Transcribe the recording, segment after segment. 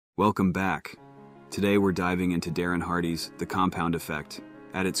Welcome back. Today we're diving into Darren Hardy's The Compound Effect.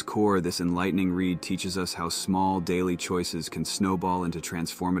 At its core, this enlightening read teaches us how small daily choices can snowball into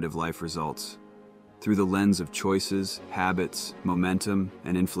transformative life results. Through the lens of choices, habits, momentum,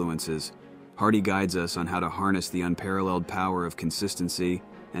 and influences, Hardy guides us on how to harness the unparalleled power of consistency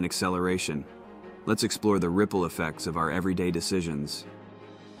and acceleration. Let's explore the ripple effects of our everyday decisions.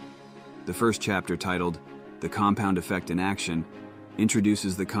 The first chapter, titled The Compound Effect in Action,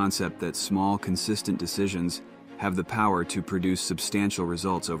 introduces the concept that small, consistent decisions have the power to produce substantial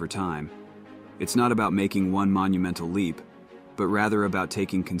results over time. It's not about making one monumental leap, but rather about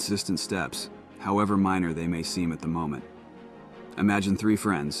taking consistent steps, however minor they may seem at the moment. Imagine three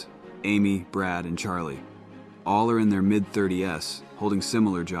friends, Amy, Brad, and Charlie. All are in their mid-30s, holding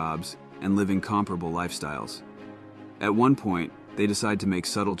similar jobs and living comparable lifestyles. At one point, they decide to make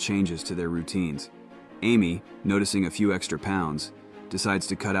subtle changes to their routines. Amy, noticing a few extra pounds, decides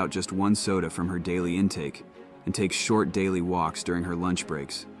to cut out just one soda from her daily intake and takes short daily walks during her lunch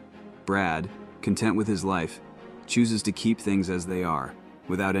breaks. Brad, content with his life, chooses to keep things as they are,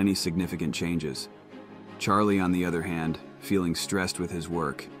 without any significant changes. Charlie, on the other hand, feeling stressed with his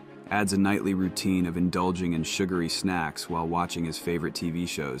work, adds a nightly routine of indulging in sugary snacks while watching his favorite TV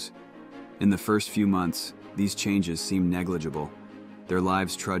shows. In the first few months, these changes seem negligible. Their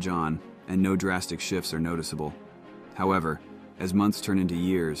lives trudge on, and no drastic shifts are noticeable. However, as months turn into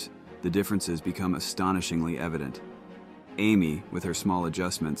years, the differences become astonishingly evident. Amy, with her small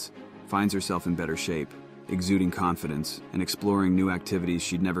adjustments, finds herself in better shape, exuding confidence and exploring new activities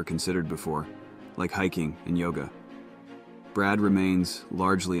she'd never considered before, like hiking and yoga. Brad remains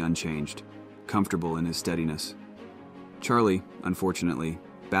largely unchanged, comfortable in his steadiness. Charlie, unfortunately,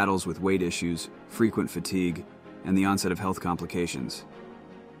 battles with weight issues, frequent fatigue, and the onset of health complications.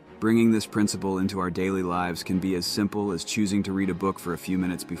 Bringing this principle into our daily lives can be as simple as choosing to read a book for a few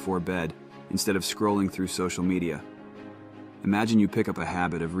minutes before bed instead of scrolling through social media. Imagine you pick up a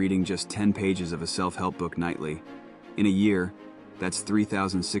habit of reading just 10 pages of a self-help book nightly. In a year, that's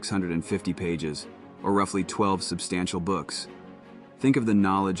 3,650 pages, or roughly 12 substantial books. Think of the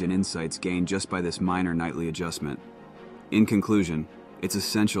knowledge and insights gained just by this minor nightly adjustment. In conclusion, it's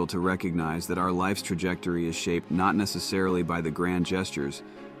essential to recognize that our life's trajectory is shaped not necessarily by the grand gestures,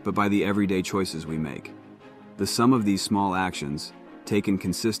 but by the everyday choices we make. The sum of these small actions, taken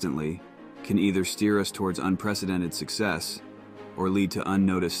consistently, can either steer us towards unprecedented success or lead to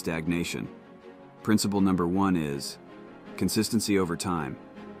unnoticed stagnation. Principle number 1 is consistency over time,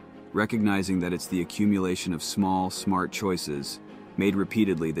 recognizing that it's the accumulation of small, smart choices made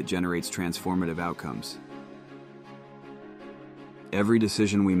repeatedly that generates transformative outcomes. Every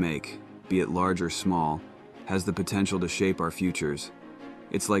decision we make, be it large or small, has the potential to shape our futures.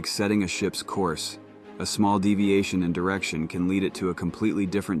 It's like setting a ship's course. A small deviation in direction can lead it to a completely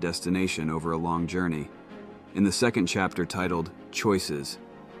different destination over a long journey. In the second chapter, titled Choices,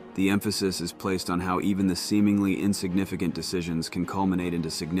 the emphasis is placed on how even the seemingly insignificant decisions can culminate into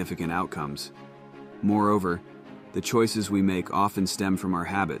significant outcomes. Moreover, the choices we make often stem from our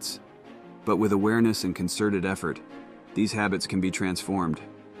habits, but with awareness and concerted effort, these habits can be transformed.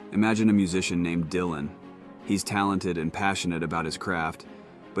 Imagine a musician named Dylan. He's talented and passionate about his craft,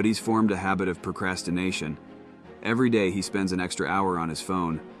 but he's formed a habit of procrastination. Every day he spends an extra hour on his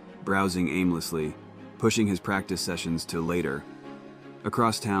phone, browsing aimlessly, pushing his practice sessions to later.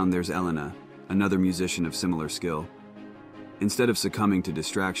 Across town, there's Elena, another musician of similar skill. Instead of succumbing to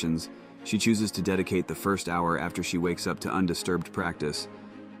distractions, she chooses to dedicate the first hour after she wakes up to undisturbed practice.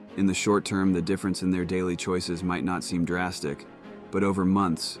 In the short term, the difference in their daily choices might not seem drastic, but over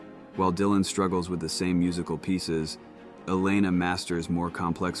months, while Dylan struggles with the same musical pieces, Elena masters more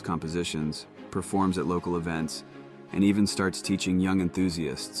complex compositions, performs at local events, and even starts teaching young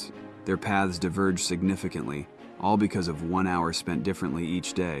enthusiasts. Their paths diverge significantly, all because of 1 hour spent differently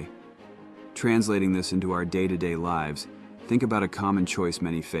each day. Translating this into our day-to-day lives, think about a common choice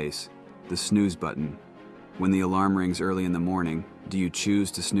many face, the snooze button. When the alarm rings early in the morning, do you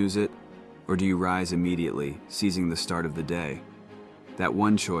choose to snooze it, or do you rise immediately, seizing the start of the day? That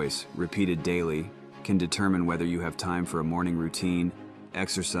one choice, repeated daily, can determine whether you have time for a morning routine,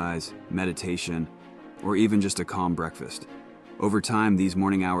 exercise, meditation, or even just a calm breakfast. Over time, these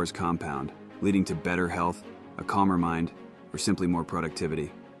morning hours compound, leading to better health, a calmer mind, or simply more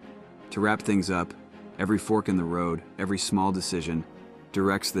productivity. To wrap things up, every fork in the road, every small decision,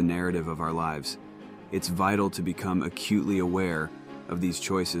 directs the narrative of our lives. It's vital to become acutely aware of these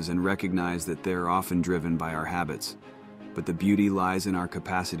choices and recognize that they're often driven by our habits. But the beauty lies in our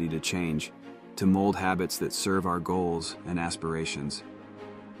capacity to change, to mold habits that serve our goals and aspirations.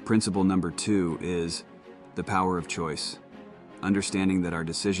 Principle number 2 is the power of choice. understanding that our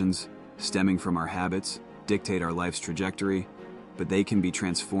decisions, stemming from our habits, dictate our life's trajectory, but they can be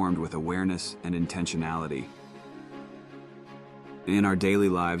transformed with awareness and intentionality. In our daily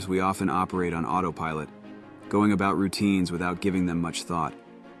lives, we often operate on autopilot, going about routines without giving them much thought.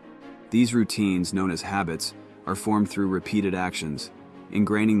 These routines, known as habits, are formed through repeated actions,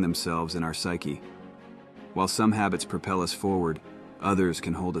 ingraining themselves in our psyche. While some habits propel us forward, others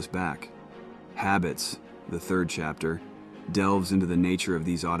can hold us back. Habits, the third chapter, delves into the nature of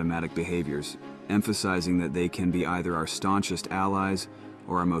these automatic behaviors, emphasizing that they can be either our staunchest allies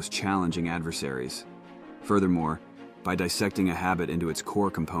or our most challenging adversaries. Furthermore, by dissecting a habit into its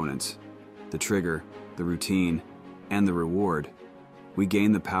core components, the trigger, the routine, and the reward, we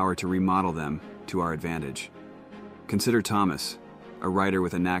gain the power to remodel them to our advantage. Consider Thomas, a writer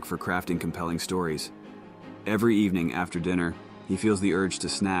with a knack for crafting compelling stories. Every evening after dinner, he feels the urge to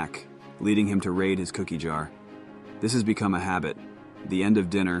snack, leading him to raid his cookie jar. This has become a habit. The end of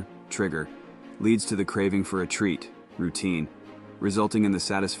dinner, trigger, leads to the craving for a treat, routine, resulting in the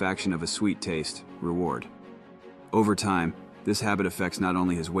satisfaction of a sweet taste, reward. Over time, this habit affects not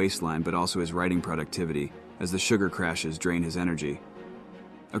only his waistline but also his writing productivity, as the sugar crashes drain his energy.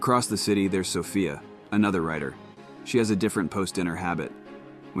 Across the city, there's Sophia, another writer. She has a different post-dinner habit.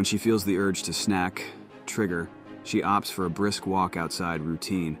 When she feels the urge to snack, trigger, she opts for a brisk walk outside,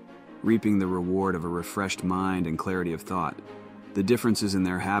 routine, reaping the reward of a refreshed mind and clarity of thought. The differences in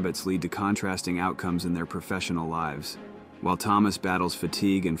their habits lead to contrasting outcomes in their professional lives. While Thomas battles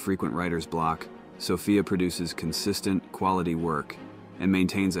fatigue and frequent writer's block, Sophia produces consistent, quality work and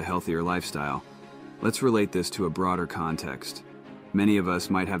maintains a healthier lifestyle. Let's relate this to a broader context. Many of us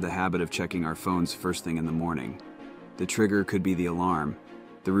might have the habit of checking our phones first thing in the morning. The trigger could be the alarm.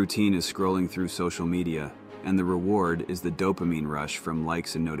 The routine is scrolling through social media, and the reward is the dopamine rush from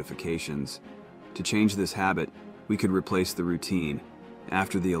likes and notifications. To change this habit, we could replace the routine.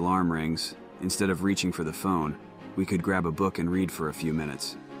 After the alarm rings, instead of reaching for the phone, we could grab a book and read for a few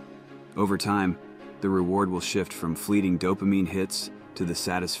minutes. Over time, the reward will shift from fleeting dopamine hits to the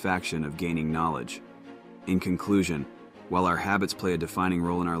satisfaction of gaining knowledge. In conclusion, while our habits play a defining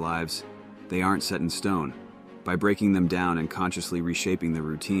role in our lives, they aren't set in stone. By breaking them down and consciously reshaping the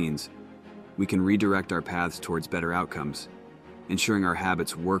routines, we can redirect our paths towards better outcomes, ensuring our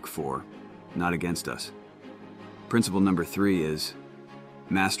habits work for, not against us. Principle number 3 is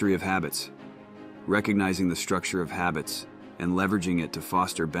mastery of habits. Recognizing the structure of habits and leveraging it to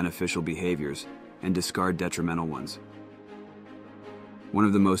foster beneficial behaviors and discard detrimental ones. One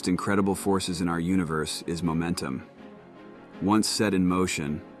of the most incredible forces in our universe is momentum. Once set in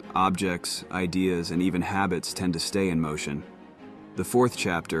motion, objects, ideas, and even habits tend to stay in motion. The fourth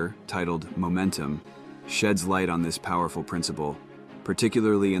chapter, titled Momentum, sheds light on this powerful principle,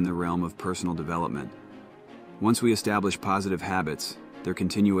 particularly in the realm of personal development. Once we establish positive habits, their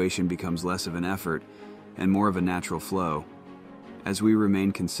continuation becomes less of an effort and more of a natural flow. As we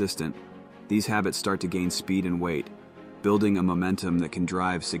remain consistent, these habits start to gain speed and weight, building a momentum that can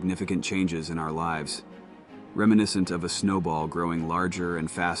drive significant changes in our lives, reminiscent of a snowball growing larger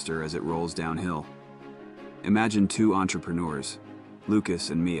and faster as it rolls downhill. Imagine two entrepreneurs, Lucas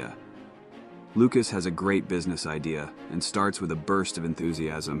and Mia. Lucas has a great business idea and starts with a burst of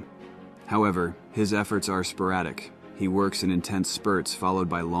enthusiasm. However, his efforts are sporadic. He works in intense spurts followed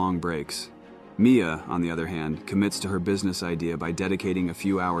by long breaks. Mia, on the other hand, commits to her business idea by dedicating a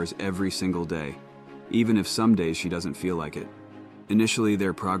few hours every single day, even if some days she doesn't feel like it. Initially,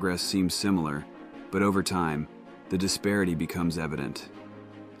 their progress seems similar, but over time, the disparity becomes evident.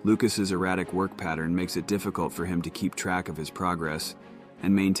 Lucas's erratic work pattern makes it difficult for him to keep track of his progress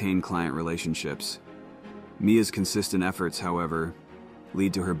and maintain client relationships. Mia's consistent efforts, however,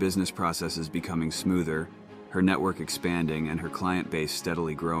 lead to her business processes becoming smoother, her network expanding, and her client base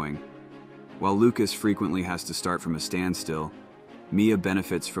steadily growing. While Lucas frequently has to start from a standstill, Mia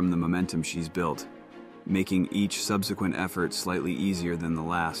benefits from the momentum she's built, making each subsequent effort slightly easier than the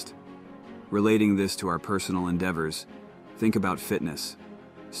last. Relating this to our personal endeavors, think about fitness.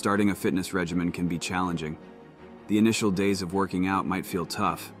 Starting a fitness regimen can be challenging. The initial days of working out might feel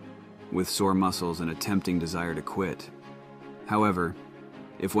tough, with sore muscles and a tempting desire to quit. However,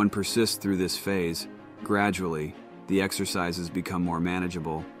 if one persists through this phase, gradually, the exercises become more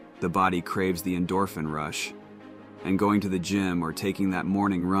manageable, the body craves the endorphin rush, and going to the gym or taking that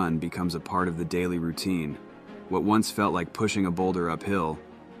morning run becomes a part of the daily routine. What once felt like pushing a boulder uphill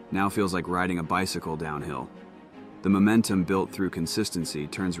now feels like riding a bicycle downhill. The momentum built through consistency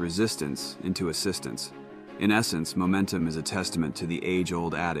turns resistance into assistance. In essence, momentum is a testament to the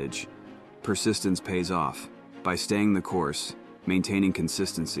age-old adage, persistence pays off. By staying the course, maintaining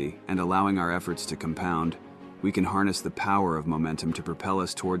consistency, and allowing our efforts to compound, we can harness the power of momentum to propel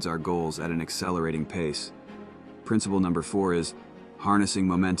us towards our goals at an accelerating pace. Principle number 4 is harnessing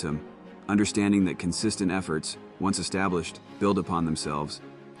momentum, understanding that consistent efforts, once established, build upon themselves,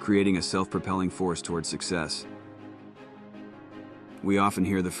 creating a self-propelling force towards success. We often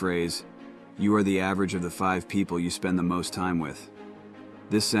hear the phrase, "You are the average of the 5 people you spend the most time with."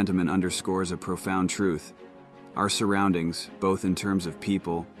 This sentiment underscores a profound truth. Our surroundings, both in terms of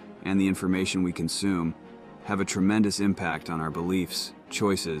people and the information we consume, have a tremendous impact on our beliefs,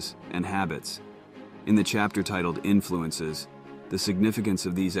 choices, and habits. In the chapter titled Influences, the significance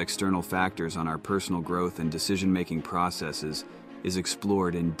of these external factors on our personal growth and decision-making processes is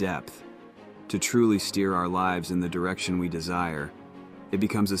explored in depth. To truly steer our lives in the direction we desire, it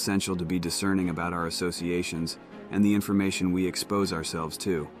becomes essential to be discerning about our associations and the information we expose ourselves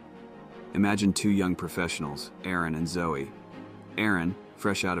to. Imagine 2 young professionals, Aaron and Zoe. Aaron,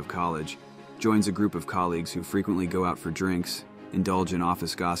 fresh out of college, joins a group of colleagues who frequently go out for drinks, indulge in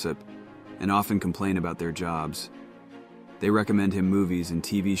office gossip, and often complain about their jobs. They recommend him movies and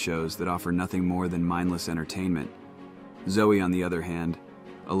TV shows that offer nothing more than mindless entertainment. Zoe, on the other hand,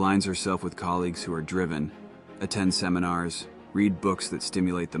 aligns herself with colleagues who are driven, attend seminars, read books that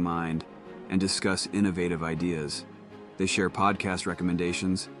stimulate the mind, and discuss innovative ideas. They share podcast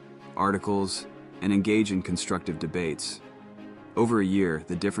recommendations, articles, and engage in constructive debates. Over a year,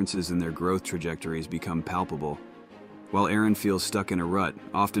 the differences in their growth trajectories become palpable. While Aaron feels stuck in a rut,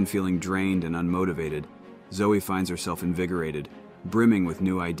 often feeling drained and unmotivated, Zoe finds herself invigorated, brimming with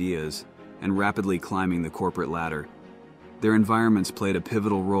new ideas, and rapidly climbing the corporate ladder. Their environments played a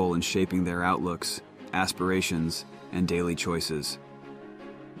pivotal role in shaping their outlooks, aspirations, and daily choices.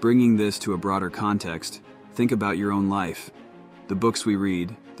 Bringing this to a broader context, think about your own life. The books we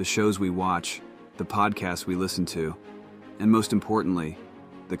read, the shows we watch, the podcasts we listen to, and most importantly,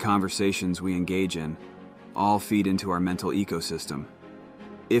 the conversations we engage in, all feed into our mental ecosystem.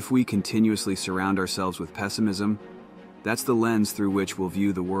 If we continuously surround ourselves with pessimism, that's the lens through which we'll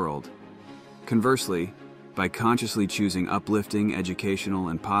view the world. Conversely, by consciously choosing uplifting, educational,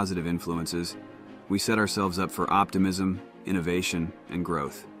 and positive influences, we set ourselves up for optimism, innovation, and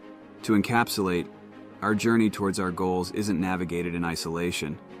growth. To encapsulate, our journey towards our goals isn't navigated in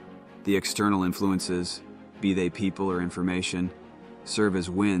isolation. The external influences, be they people or information, serve as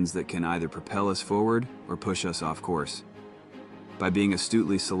winds that can either propel us forward or push us off course. By being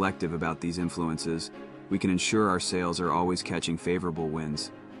astutely selective about these influences, we can ensure our sails are always catching favorable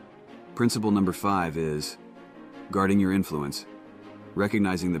winds. Principle number 5 is guarding your influence,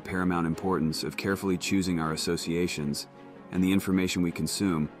 recognizing the paramount importance of carefully choosing our associations and the information we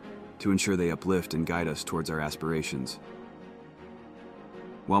consume to ensure they uplift and guide us towards our aspirations.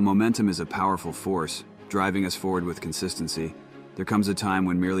 While momentum is a powerful force, driving us forward with consistency, there comes a time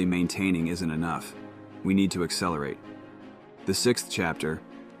when merely maintaining isn't enough. We need to accelerate. The 6th chapter,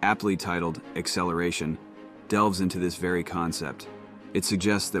 aptly titled Acceleration, delves into this very concept. It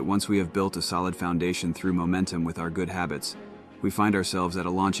suggests that once we have built a solid foundation through momentum with our good habits, we find ourselves at a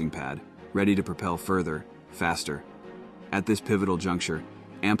launching pad, ready to propel further, faster. At this pivotal juncture,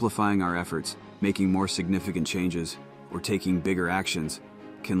 amplifying our efforts, making more significant changes, or taking bigger actions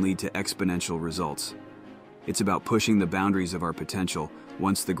can lead to exponential results. It's about pushing the boundaries of our potential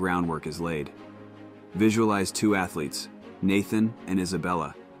once the groundwork is laid. Visualize 2 athletes, Nathan and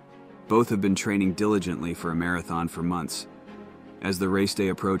Isabella. Both have been training diligently for a marathon for months. As the race day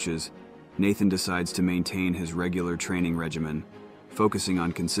approaches, Nathan decides to maintain his regular training regimen, focusing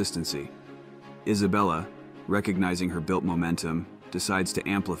on consistency. Isabella, recognizing her built momentum, decides to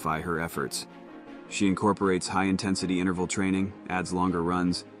amplify her efforts. She incorporates high-intensity interval training, adds longer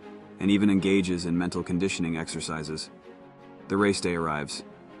runs, and even engages in mental conditioning exercises. The race day arrives.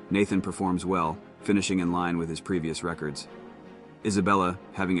 Nathan performs well, finishing in line with his previous records. Isabella,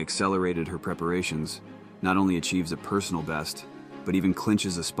 having accelerated her preparations, not only achieves a personal best, but even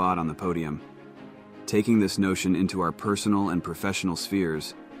clinches a spot on the podium. Taking this notion into our personal and professional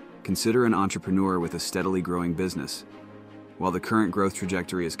spheres, consider an entrepreneur with a steadily growing business. While the current growth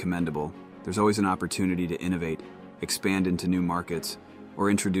trajectory is commendable, there's always an opportunity to innovate, expand into new markets, or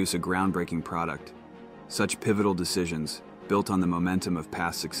introduce a groundbreaking product. Such pivotal decisions, built on the momentum of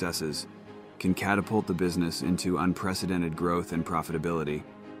past successes, can catapult the business into unprecedented growth and profitability.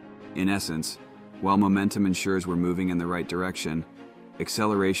 In essence, while momentum ensures we're moving in the right direction,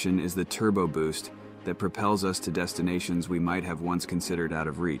 acceleration is the turbo boost that propels us to destinations we might have once considered out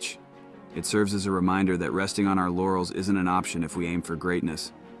of reach. It serves as a reminder that resting on our laurels isn't an option if we aim for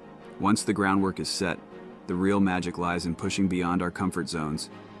greatness. Once the groundwork is set, the real magic lies in pushing beyond our comfort zones,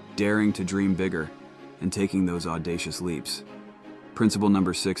 daring to dream bigger, and taking those audacious leaps. Principle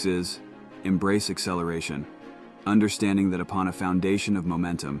number 6 is embrace acceleration. understanding that upon a foundation of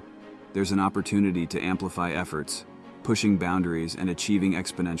momentum, there's an opportunity to amplify efforts, pushing boundaries and achieving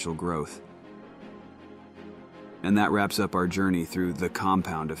exponential growth. And that wraps up our journey through the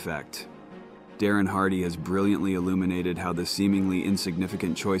compound effect. Darren Hardy has brilliantly illuminated how the seemingly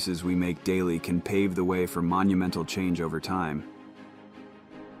insignificant choices we make daily can pave the way for monumental change over time.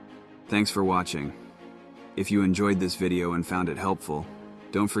 Thanks for watching. If you enjoyed this video and found it helpful,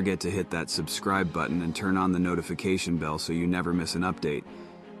 don't forget to hit that subscribe button and turn on the notification bell so you never miss an update.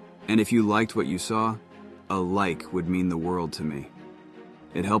 And if you liked what you saw, a like would mean the world to me.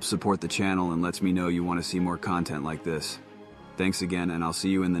 It helps support the channel and lets me know you want to see more content like this. Thanks again, and I'll see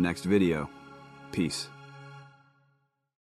you in the next video. Peace.